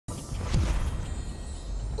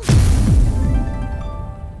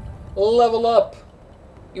Level up!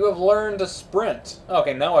 You have learned to sprint.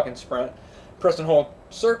 Okay, now I can sprint. Press and hold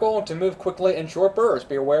circle to move quickly in short bursts.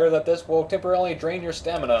 Be aware that this will temporarily drain your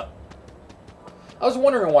stamina. I was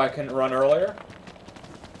wondering why I couldn't run earlier.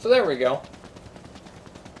 So there we go.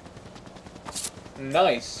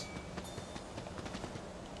 Nice.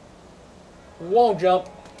 Wall jump.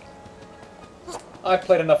 I've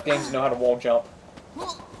played enough games to know how to wall jump.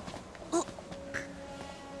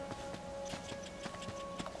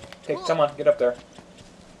 Okay, come on, get up there.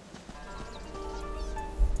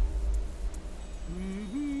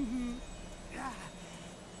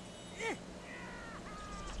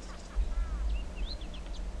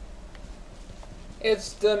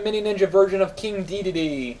 It's the mini ninja version of King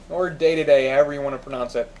Dedede, or Day-to-Day, however you want to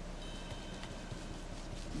pronounce it.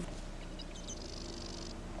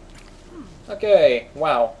 Okay,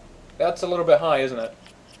 wow. That's a little bit high, isn't it?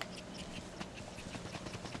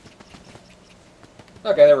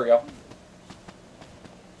 Okay, there we go.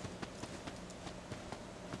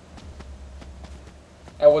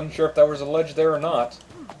 I wasn't sure if there was a ledge there or not.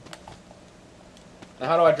 Now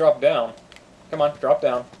how do I drop down? Come on, drop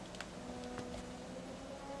down.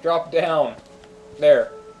 Drop down.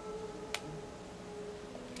 There.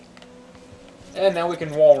 And now we can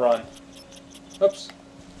wall run. Oops.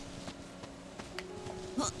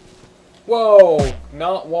 Whoa!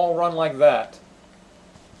 Not wall run like that.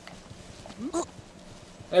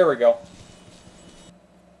 There we go.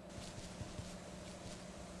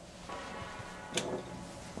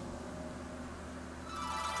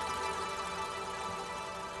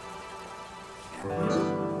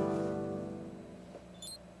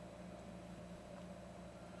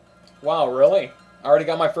 Wow, really? I already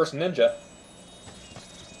got my first ninja.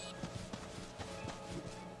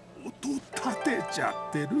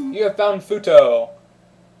 You have found Futo.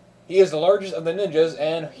 He is the largest of the ninjas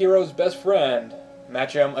and Hiro's best friend.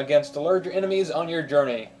 Match him against the larger enemies on your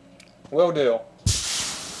journey. Will do.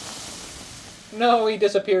 No, he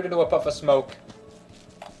disappeared into a puff of smoke.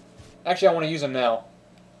 Actually, I want to use him now.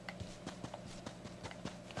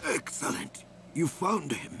 Excellent. You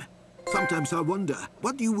found him. Sometimes I wonder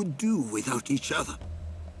what you would do without each other.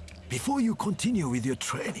 Before you continue with your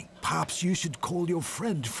training, perhaps you should call your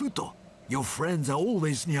friend Futo. Your friends are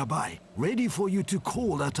always nearby, ready for you to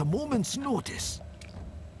call at a moment's notice.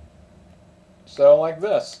 So, like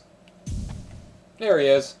this. There he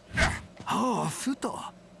is. Oh, Futo.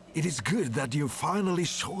 It is good that you finally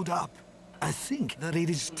showed up. I think that it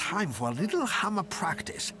is time for a little hammer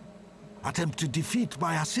practice. Attempt to defeat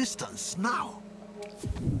my assistants now.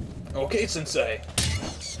 Okay, Sensei.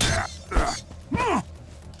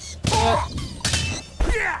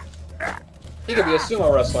 He could be a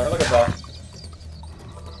sumo wrestler. Look at that.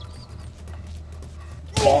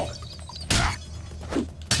 Bonk.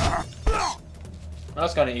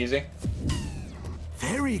 That's kind of easy.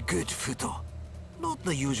 Very good, Futo. Not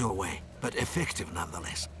the usual way, but effective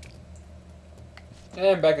nonetheless.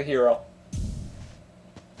 And back to Hiro.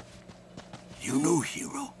 You know,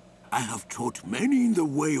 Hiro, I have taught many in the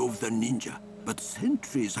way of the ninja, but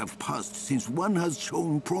centuries have passed since one has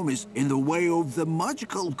shown promise in the way of the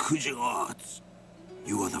magical Kujin arts.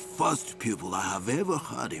 You are the first pupil I have ever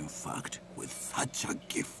had, in fact, with such a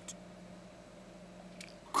gift.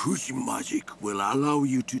 Kujin magic will allow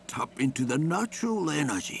you to tap into the natural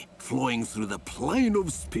energy flowing through the plane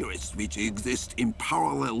of spirits which exist in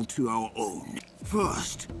parallel to our own.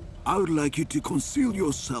 First, I would like you to conceal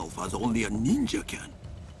yourself as only a ninja can.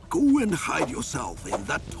 Go and hide yourself in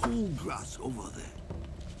that tall grass over there.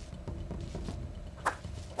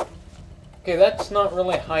 Okay, that's not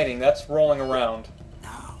really hiding, that's rolling around.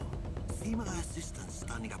 Now, see my assistant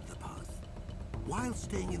standing up the path. While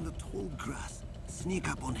staying in the tall grass, sneak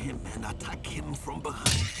up on him and attack him from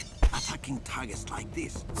behind. Attacking targets like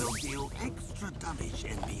this will deal extra damage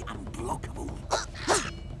and be unblockable.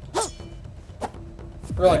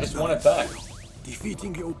 Really, just one attack.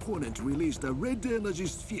 Defeating your opponent released a red energy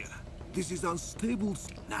sphere. This is unstable.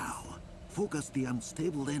 Now, focus the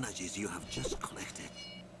unstable energies you have just collected.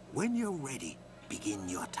 When you're ready, begin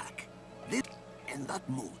your attack. In that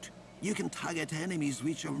mode, you can target enemies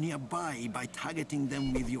which are nearby by targeting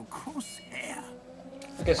them with your crosshair.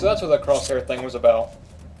 Okay, so that's what the crosshair thing was about.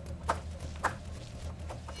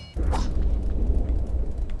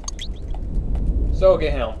 So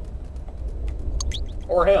get him.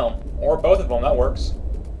 Or him. Or both of them, that works.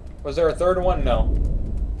 Was there a third one? No.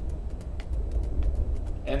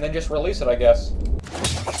 And then just release it, I guess.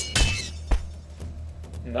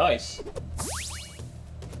 Nice.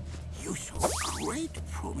 You show great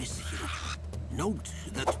promise here. Note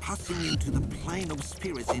that passing into the plane of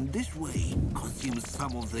spirits in this way consumes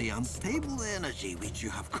some of the unstable energy which you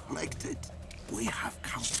have collected. We have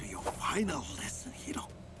come to your final lesson, Hiro.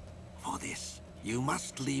 For this, you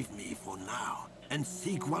must leave me for now and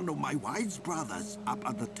seek one of my wise brothers up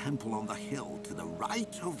at the temple on the hill to the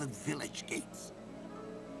right of the village gates.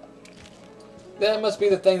 That must be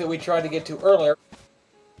the thing that we tried to get to earlier.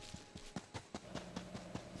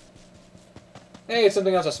 Hey, it's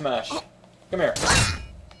something else to smash. Come here.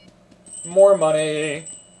 More money.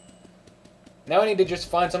 Now I need to just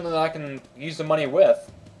find something that I can use the money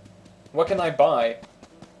with. What can I buy?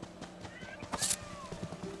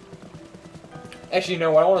 Actually, you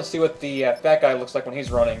know what? I want to see what the fat guy looks like when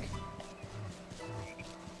he's running.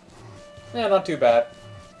 Yeah, not too bad.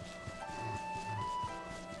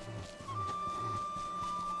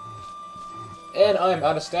 And I'm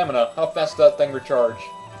out of stamina. How fast does that thing recharge?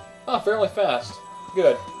 Oh, fairly fast.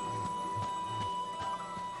 Good.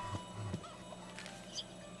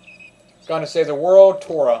 Gonna save the world,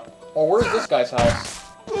 Tora. Well, where's this guy's house?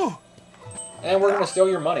 And we're gonna steal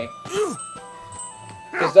your money.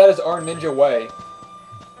 Because that is our ninja way.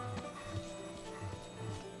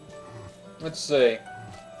 Let's see.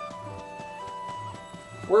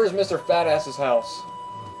 Where's Mr. Fatass's house?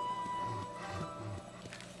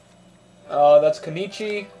 That's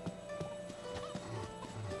Kenichi.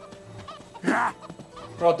 What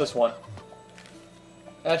about this one?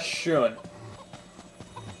 That's Shun.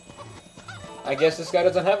 I guess this guy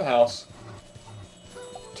doesn't have a house.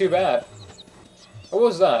 Too bad. What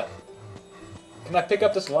was that? Can I pick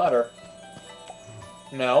up this ladder?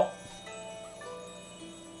 No.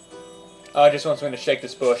 Oh, it just wants me to shake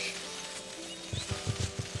this bush.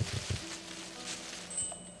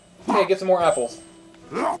 Okay, get some more apples.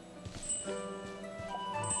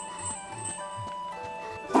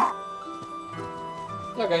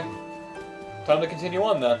 Okay. Time to continue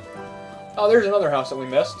on then. Oh, there's another house that we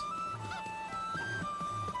missed.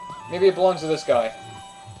 Maybe it belongs to this guy.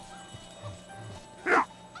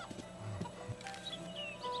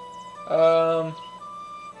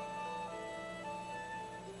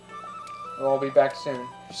 I'll be back soon.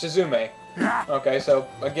 Shizume. Okay, so,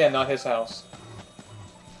 again, not his house.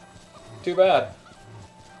 Too bad.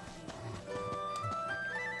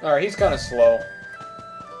 Alright, he's kind of slow.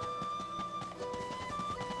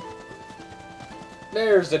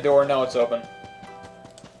 There's the door, now it's open.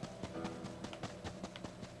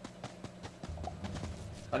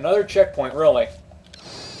 Another checkpoint, really.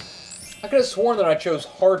 I could have sworn that I chose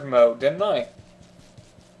hard mode, didn't I?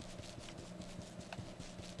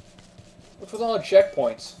 What's with all the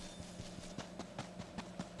checkpoints?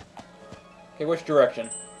 Okay, which direction?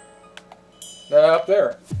 Up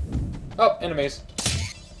there. Oh, enemies.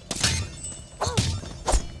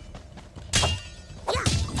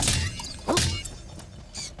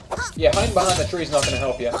 Yeah, hiding behind the tree is not going to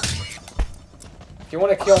help you. If you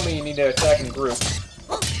want to kill me, you need to attack in groups.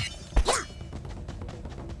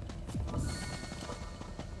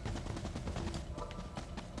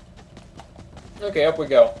 Okay, up we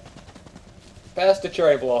go. Past the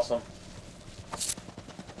cherry blossom.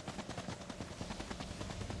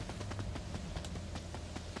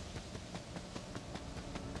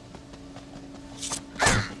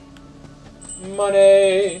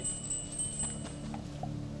 Money!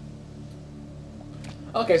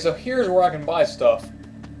 Okay, so here's where I can buy stuff.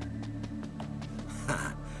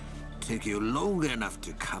 Took you long enough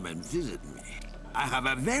to come and visit me. I have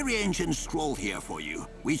a very ancient scroll here for you,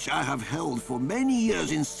 which I have held for many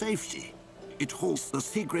years in safety. It holds the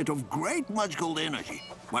secret of great magical energy,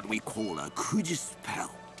 what we call a Kuji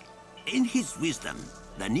spell. In his wisdom,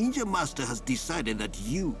 the ninja master has decided that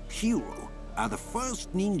you, Hiro, are the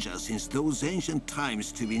first ninja since those ancient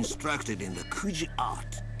times to be instructed in the Kuji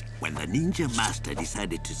art. When the ninja master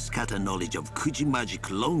decided to scatter knowledge of Kuji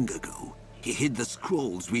magic long ago, he hid the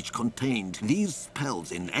scrolls which contained these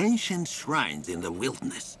spells in ancient shrines in the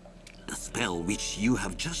wilderness. The spell which you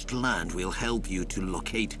have just learned will help you to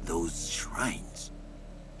locate those shrines.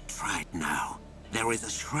 Try it now. There is a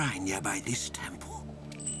shrine nearby this temple.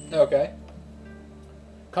 Okay.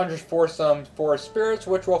 Conjures forth some forest spirits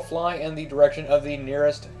which will fly in the direction of the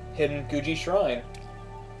nearest hidden Kuji shrine.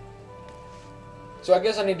 So I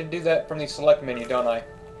guess I need to do that from the select menu, don't I?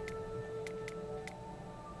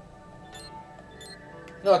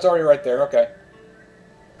 No, it's already right there, okay.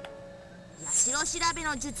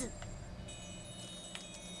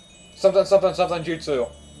 Something, something, something jutsu.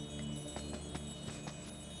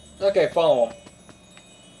 Okay, follow them.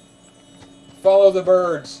 Follow the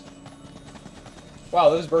birds.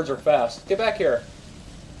 Wow, those birds are fast. Get back here.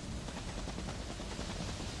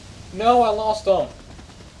 No, I lost them.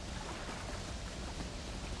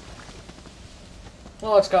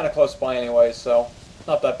 Well, it's kind of close by anyway, so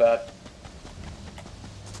not that bad.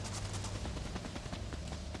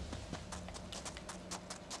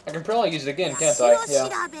 I can probably use it again, can't I? Yeah.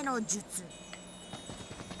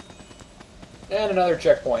 And another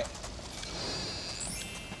checkpoint.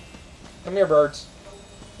 Come here, birds.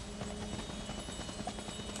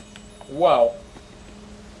 Wow.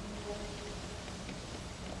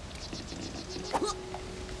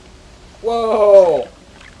 Whoa!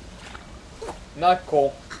 Not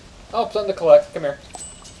cool. Oh, something to collect. Come here.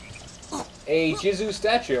 A Jizu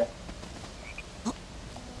statue.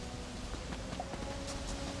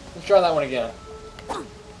 Let's try that one again.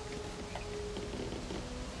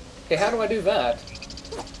 Okay, how do I do that?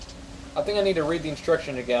 I think I need to read the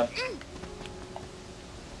instruction again.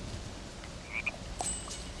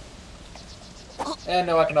 And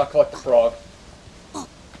no, I cannot collect the frog.